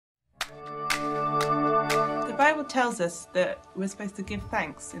Bible tells us that we're supposed to give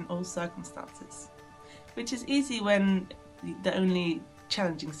thanks in all circumstances, which is easy when the only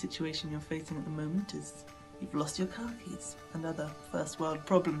challenging situation you're facing at the moment is you've lost your car keys and other first world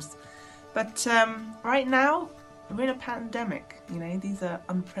problems. But right now, we're in a pandemic, these are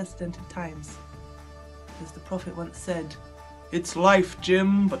unprecedented times. As the prophet once said, "It's life,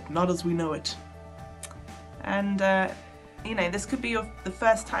 Jim, but not as we know it." And, this could be the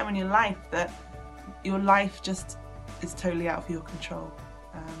first time in your life that your life just is totally out of your control.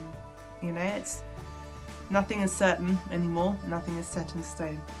 Nothing is certain anymore, nothing is set in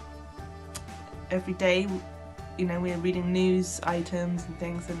stone. Every day, we're reading news items and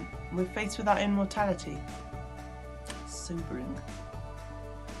things, and we're faced with our own mortality. Sobering.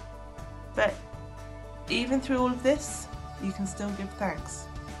 But even through all of this, you can still give thanks.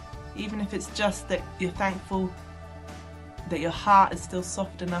 Even if it's just that you're thankful that your heart is still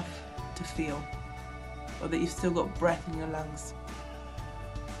soft enough to feel, or that you've still got breath in your lungs.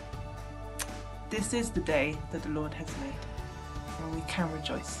 This is the day that the Lord has made, and we can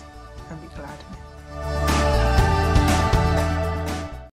rejoice and be glad in it.